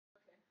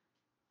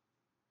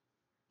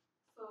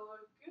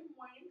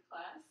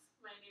class.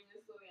 My name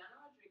is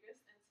Liliana, and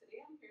today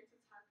I'm here to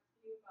talk to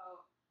you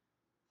about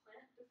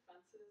plant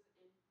defenses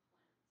in plants.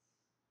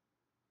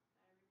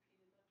 I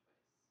repeated that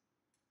twice.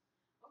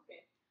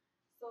 Okay,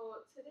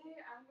 so today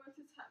I'm going to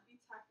be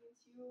talking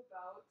to you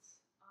about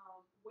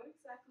what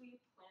exactly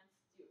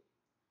plants do,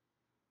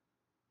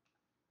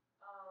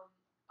 um,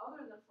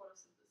 other than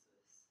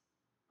photosynthesis.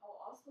 I'll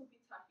also be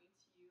talking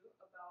to you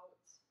about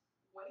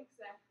what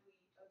exactly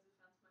a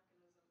defense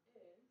mechanism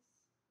is,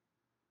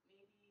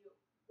 maybe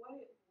what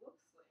it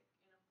looks like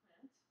in a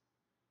plant,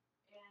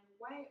 and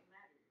why it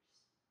matters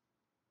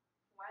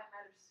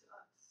to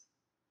us.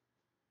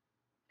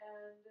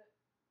 And,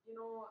 you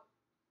know,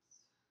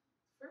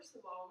 first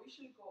of all, we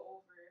should go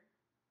over,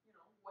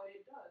 what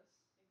it does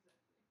exactly.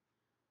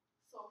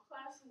 So,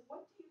 class,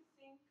 what do you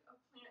think a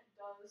plant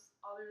does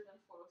other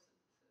than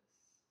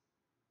photosynthesis?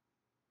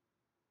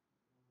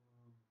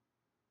 Um,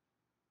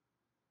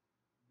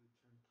 they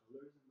turn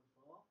colors in the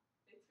fall.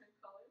 They turn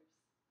colors?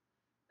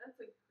 That's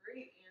a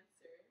great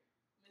answer,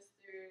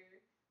 Mr.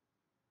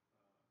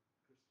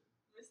 Christian.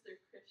 Mr.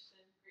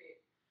 Christian. Great.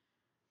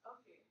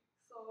 Okay,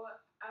 so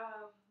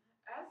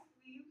as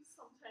leaves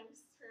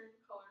sometimes turn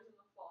colors in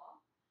the fall,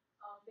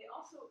 they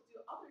also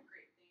do other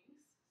great things,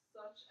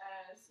 such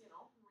as,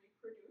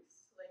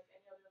 reproduce, like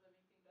any other living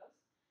thing does.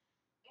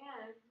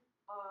 And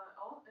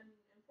an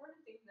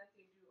important thing that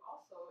they do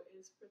also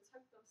is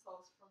protect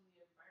themselves from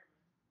the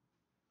environment,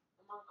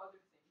 among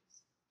other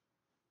things.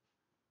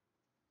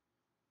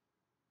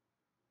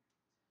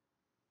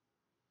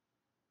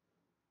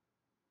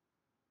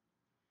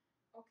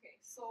 Okay,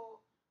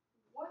 so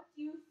what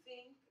do you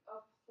think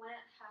a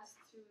plant has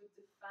to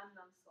defend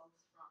themselves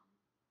from,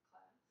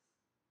 class?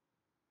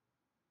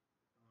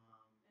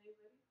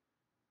 Anybody?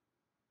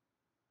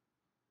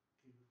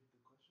 Can you repeat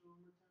the question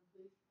one more time,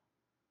 please?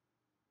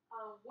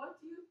 What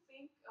do you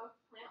think a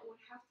plant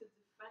would have to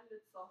defend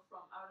itself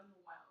from out in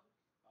the wild?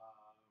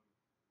 Um,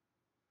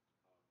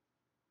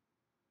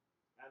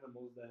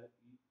 Animals that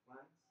eat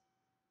plants.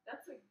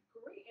 That's a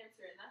great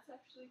answer, and that's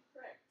actually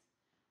correct.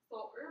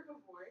 So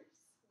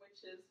herbivores,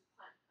 which is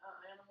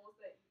animals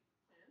that eat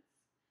plants.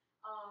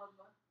 Um,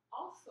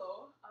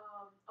 Also,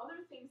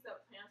 other things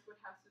that plants would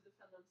have to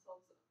defend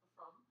themselves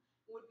from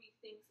would be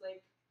things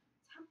like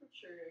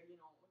temperature,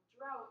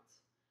 drought,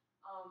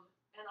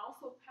 and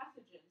also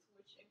pathogens,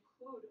 which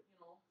include,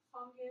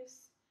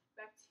 fungus,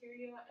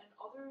 bacteria, and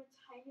other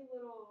tiny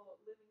little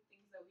living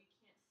things that we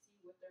can't see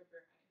with our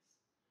bare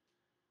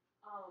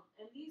eyes.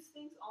 And these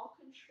things all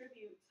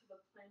contribute to the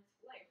plant's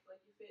life.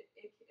 Like if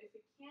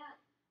it can't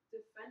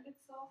defend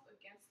itself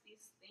against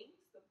these things,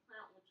 the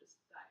plant will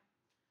just die.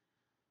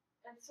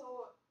 And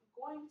so,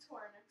 going to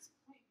our next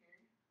point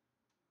here,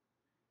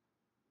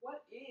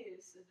 what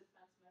is a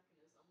defense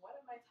mechanism? What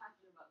am I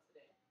talking about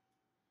today?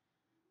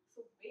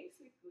 So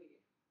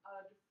basically,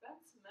 a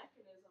defense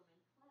mechanism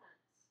in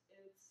plants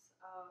is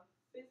a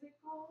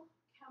physical,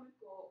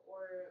 chemical,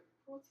 or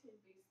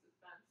protein-based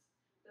defense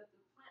that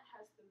the plant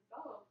has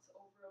developed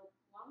over a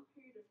long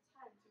period of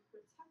time to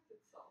protect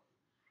itself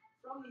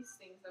from these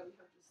things that we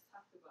have just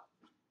talked about,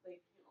 like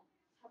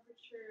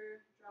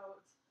temperature, drought,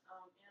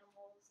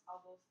 animals,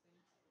 all those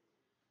things.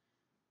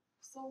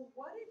 So,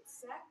 what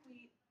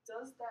exactly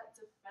does that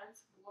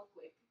defense look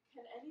like?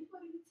 Can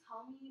anybody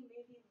tell me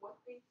maybe what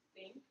they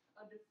think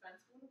a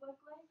defense would look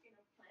like in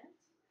a plant?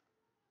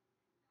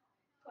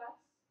 Class?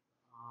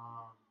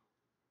 Um,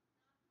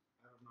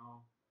 I don't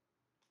know.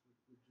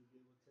 Would you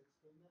be able to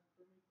explain that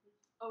for me,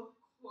 please? Of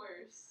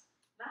course.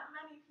 Not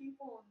many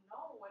people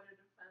know what a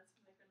defense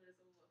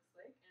mechanism looks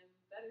like, and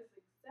that is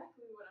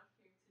exactly what I'm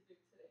here to do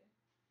today.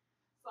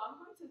 So I'm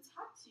going to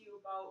talk to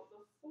you about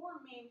the four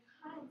main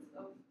kinds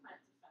of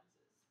plant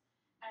defenses.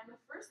 And the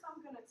first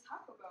I'm going to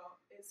talk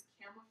about is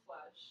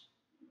camouflage.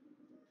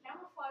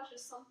 Camouflage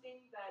is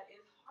something that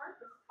is hard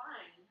to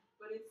find,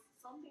 but it's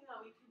something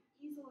that we can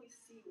easily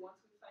see once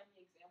we find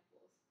the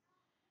examples.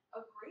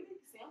 A great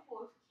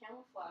example of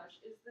camouflage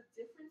is the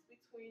difference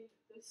between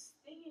the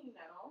stinging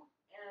nettle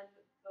and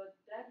the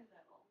dead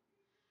nettle.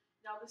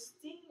 Now, the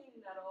stinging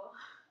nettle,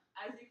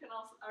 as you can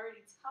also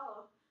already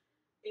tell,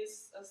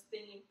 is a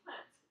stinging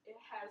plant. It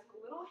has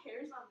little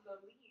hairs on the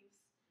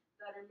leaves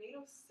that are made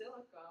of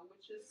silica,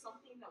 which is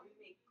something that we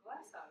make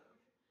glass out of.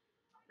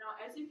 Now,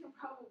 as you can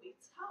probably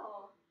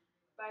tell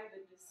by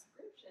the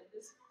description,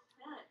 this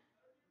plant,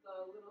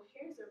 the little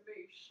hairs are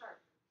very sharp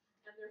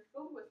and they're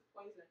filled with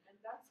poison. And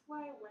that's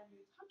why when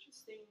you touch a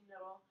stinging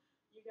nettle,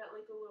 you get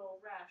like a little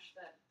rash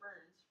that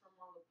burns from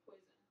all the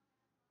poison.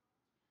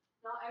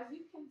 Now, as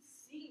you can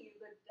see,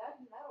 the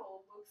dead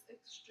nettle looks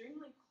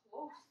extremely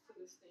close to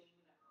the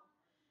stinging nettle.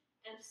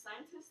 And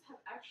scientists have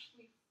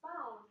actually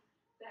found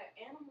that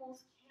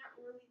animals can't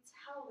really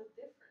tell the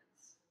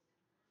difference.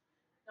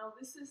 Now,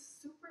 this is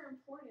super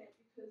important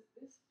because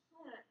this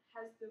plant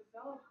has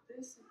developed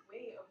this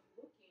way of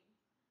looking,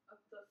 of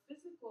the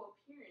physical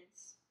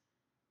appearance,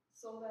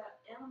 so that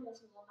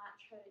animals will not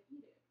try to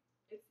eat it.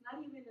 It's not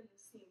even in the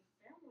same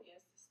family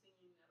as the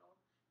stinging nettle,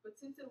 but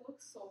since it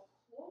looks so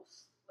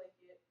close like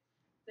it,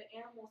 the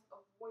animals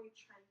avoid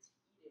trying to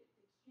eat it.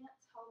 They can't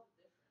tell the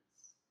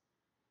difference.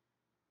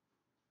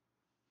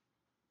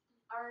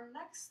 Our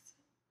next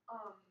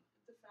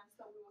defense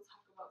that we will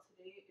talk about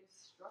today is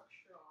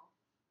structural.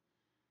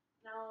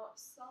 Now,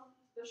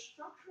 the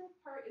structural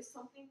part is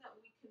something that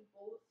we can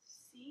both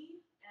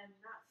see and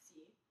not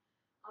see.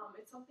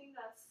 It's something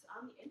that's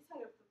on the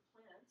inside of the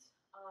plant,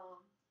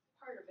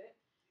 part of it.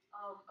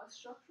 A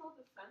structural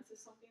defense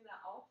is something that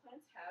all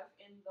plants have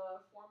in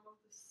the form of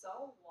the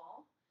cell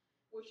wall,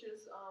 which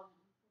is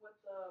what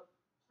the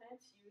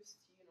plants use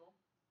to,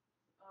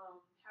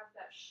 have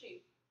that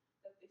shape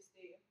that they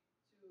stay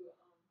to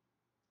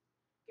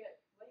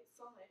get light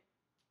sunlight.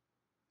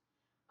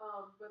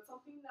 But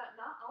something that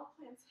not all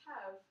plants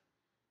have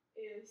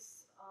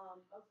is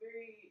a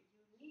very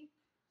unique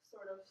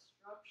sort of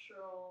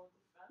structural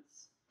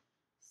defense,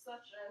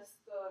 such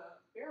as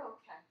the barrel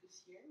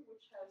cactus here,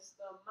 which has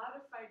the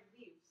modified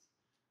leaves.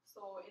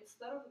 So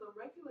instead of the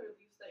regular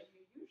leaves that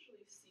you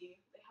usually see,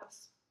 they have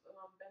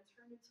been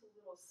turned into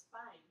little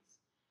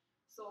spines.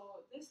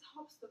 So this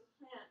helps the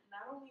plant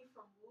not only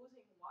from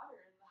losing water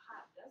in the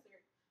hot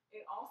desert,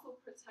 it also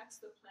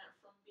protects the plant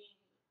from being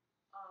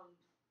um,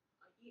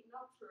 eaten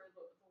up for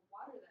the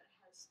water that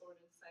it has stored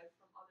inside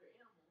from other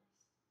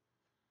animals.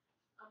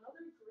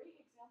 Another great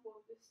example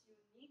of this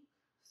unique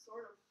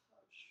sort of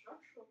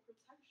structural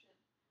protection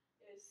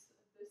is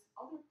this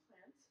other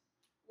plant,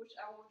 which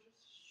I will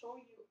just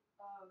show you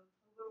a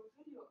little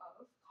video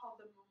of, called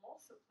the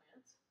mimosa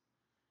plant.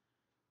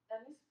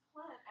 And this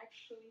plant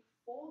actually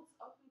folds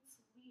up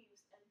its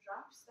leaves and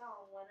drops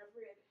down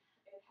whenever it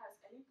has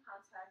any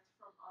contact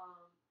from,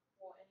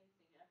 well,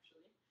 anything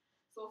actually.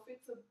 So if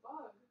it's a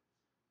bug,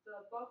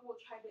 the bug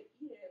will try to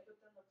eat it, but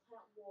then the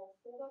plant will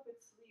fold up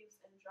its leaves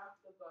and drop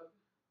the bug,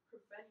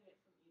 preventing it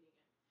from eating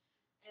it.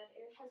 And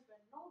it has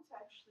been known to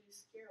actually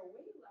scare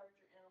away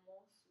larger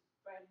animals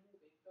by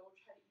moving. They'll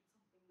try to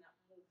eat something that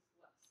moves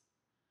less.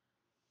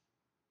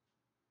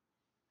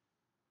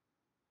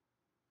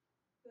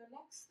 The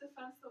next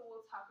defense that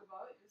we'll talk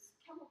about is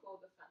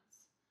chemical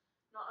defense.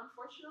 Now,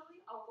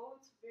 unfortunately,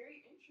 although it's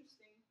very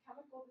interesting,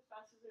 chemical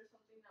defenses are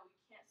something that we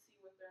can't see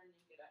with our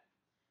naked eye.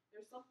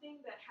 There's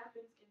something that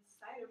happens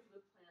inside of the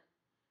plant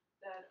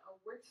that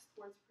works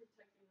towards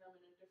protecting them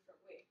in a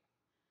different way.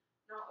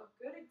 Now, a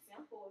good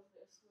example of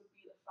this would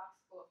be the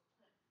foxglove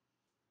plant.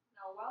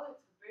 Now, while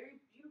it's very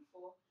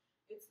beautiful,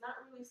 it's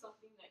not really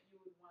something that you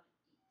would want to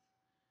eat.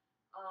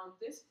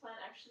 This plant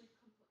actually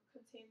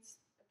contains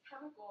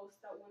chemicals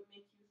that would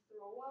make you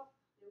throw up,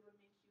 they would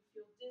make you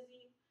feel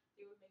dizzy,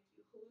 they would make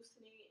you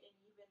hallucinate, and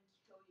even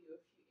kill you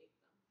if you ate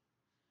them.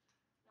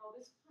 Now,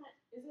 this plant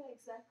isn't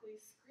exactly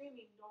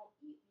screaming, "Don't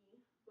eat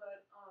me,"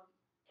 but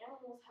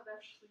animals have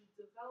actually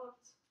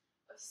developed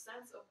a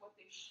sense of what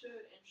they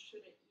should and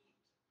shouldn't eat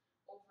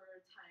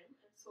over time,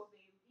 and so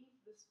they leave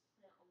this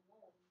plant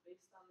alone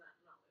based on that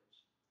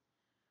knowledge.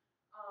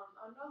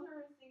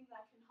 Another thing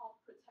that can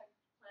help protect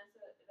plants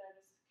that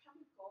is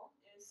chemical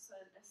is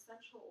an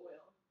essential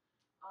oil.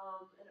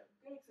 And a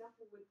good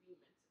example would be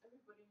mint.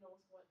 Everybody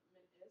knows what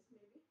mint is,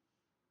 maybe.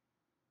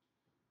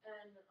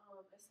 And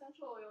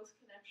essential oils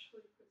can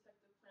actually protect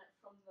the plant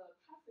from the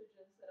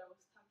pathogens that I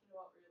was talking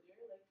about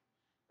earlier, like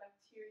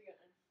bacteria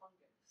and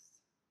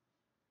fungus.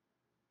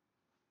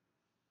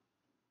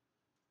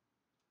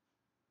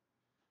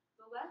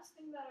 The last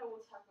thing that I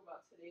will talk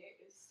about today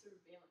is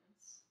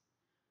surveillance.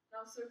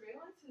 Now,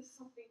 surveillance is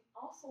something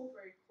also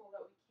very cool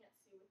that we can't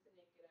see with the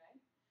naked eye.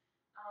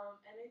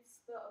 And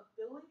it's the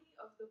ability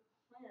of the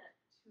plant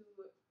to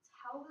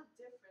tell the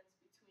difference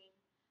between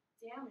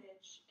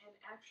damage and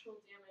actual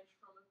damage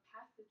from a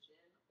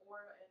pathogen or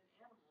an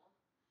animal.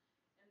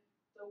 And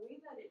the way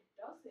that it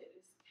does it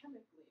is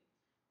chemically,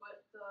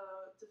 but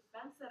the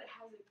defense that it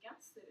has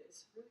against it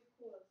is really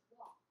cool as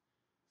well.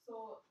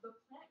 So the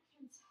plant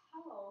can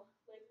tell,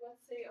 like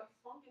let's say a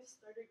fungus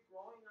started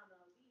growing on a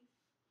leaf,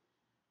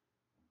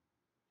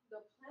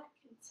 the plant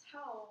can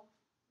tell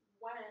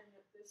when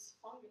this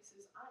fungus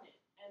is on it,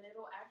 and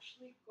it'll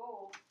actually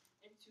go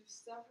into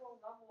several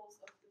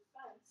levels of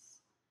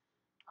defense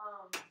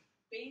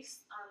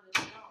based on this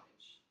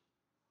knowledge.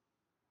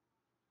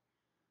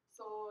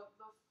 So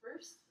the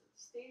first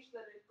stage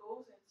that it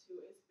goes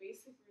into is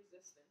basic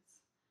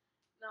resistance.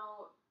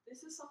 Now,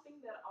 this is something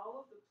that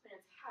all of the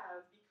plants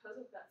have because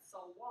of that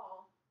cell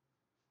wall.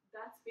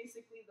 That's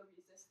basically the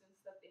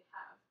resistance that they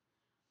have.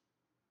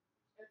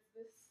 It's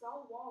this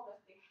cell wall that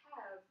they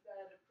have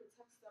that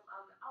protects them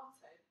on the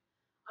outside.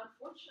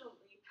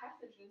 Unfortunately,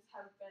 pathogens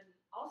have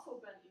also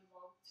been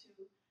evolved to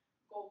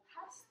go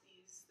past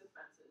these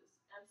defenses,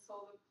 and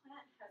so the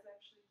plant has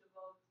actually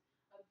developed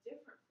a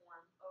different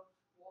form of,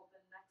 well,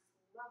 the next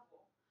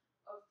level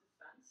of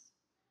defense,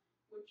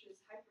 which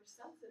is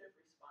hypersensitive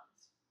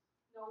response.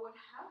 Now, what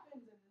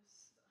happens in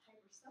this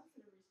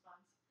hypersensitive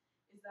response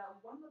is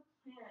that when the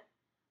plant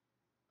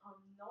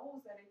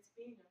knows that it's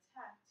being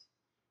attacked,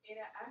 it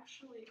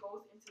actually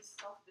goes into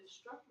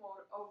self-destruct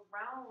mode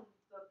around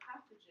the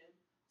pathogen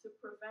to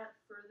prevent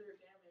further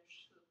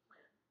damage to the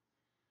plant.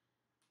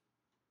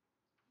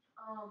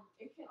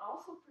 It can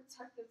also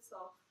protect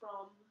itself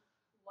from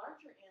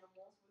larger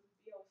animals with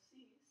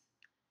VOCs,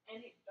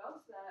 and it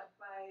does that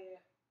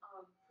by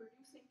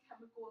producing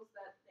chemicals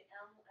that the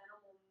animal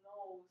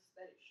knows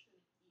that it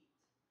shouldn't eat.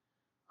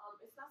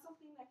 It's not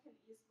something that can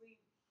easily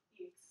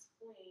be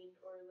explained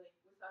or like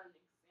without an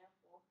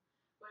example,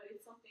 but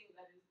it's something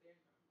that is there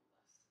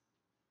nonetheless.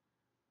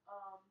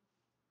 Um,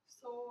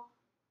 so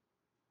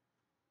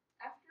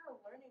after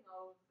learning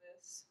all of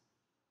this,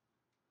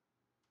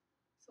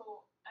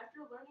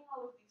 after learning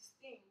all of these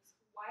things,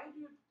 why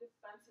do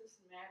defenses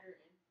matter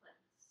in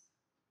plants?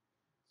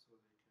 So they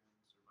can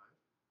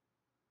survive.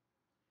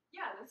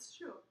 Yeah, that's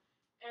true.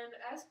 And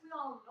as we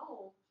all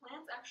know,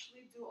 plants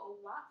actually do a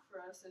lot for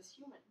us as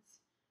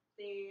humans.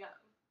 They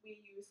we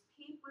use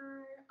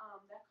paper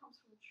that comes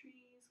from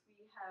trees.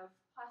 We have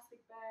plastic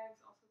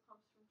bags, also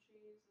comes from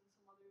trees and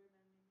some other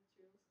man-made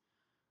materials.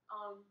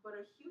 But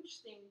a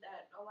huge thing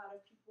that a lot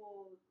of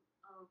people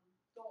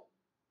don't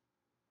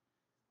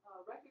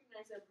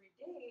recognize every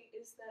day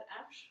is that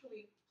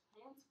actually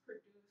plants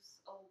produce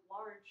a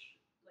large,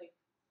 like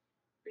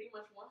pretty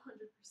much 100%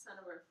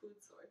 of our food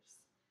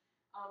source.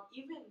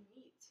 Even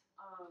meat.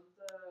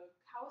 The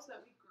cows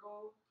that we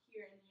grow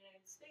here in the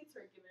United States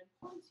are given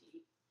corn to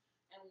eat.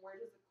 And where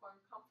does the corn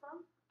come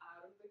from?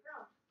 Out of the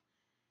ground.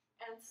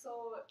 And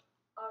so,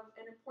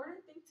 an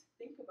important thing to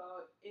think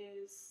about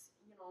is,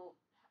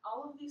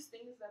 all of these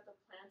things that the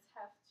plants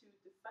have to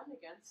defend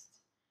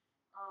against.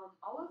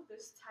 All of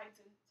this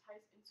ties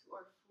into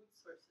our food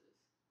sources.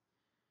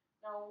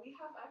 Now, we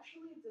have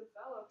actually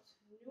developed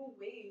new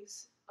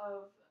ways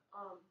of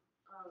um,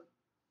 um,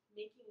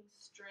 making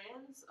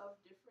strands of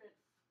different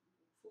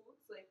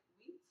foods like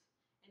wheat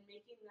and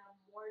making them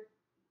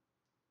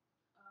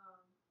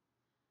um,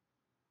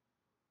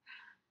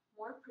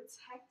 more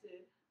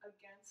protected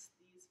against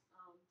these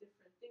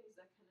different things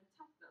that can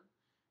attack them,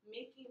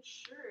 making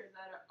sure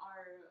that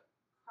our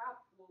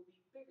crop will be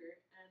bigger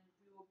and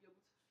we will be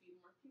able to feed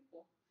more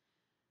people.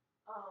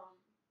 Um,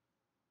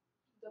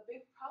 the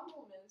big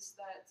problem is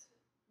that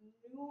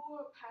new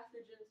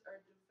pathogens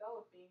are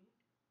developing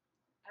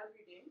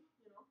every day.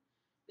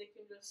 They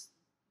can just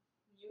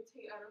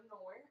mutate out of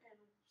nowhere, and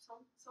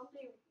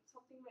someday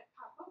something might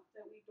pop up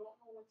that we don't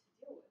know what to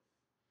deal with.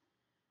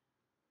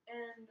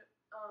 And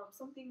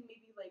something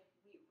maybe like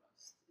wheat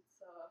rust.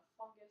 It's a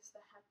fungus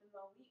that happens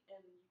on wheat,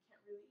 and you can't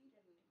really eat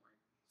it anymore.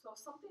 So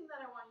something that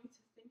I want you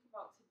to think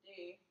about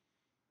today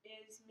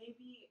is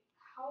maybe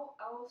how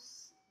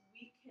else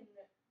we can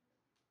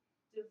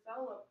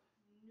develop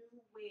new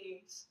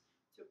ways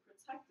to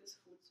protect this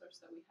food source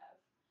that we have.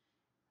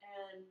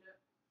 And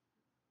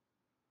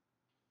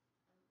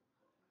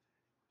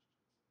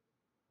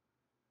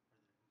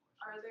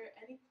are there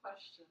any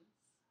questions?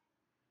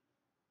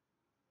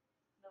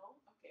 No?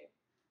 Okay.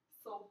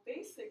 So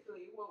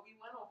basically, what we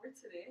went over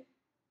today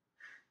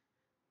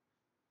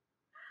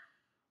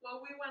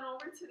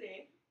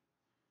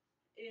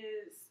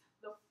is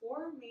the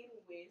four main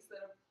ways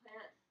that a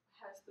plant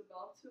has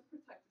developed to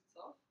protect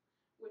itself,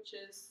 which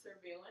is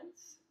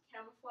surveillance,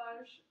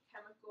 camouflage,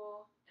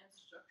 chemical, and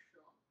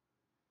structural.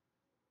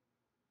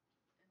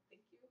 And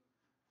thank you,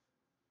 everybody.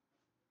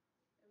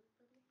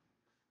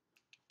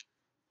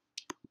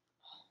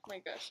 Oh my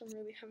gosh, I'm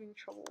really having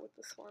trouble with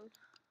this one.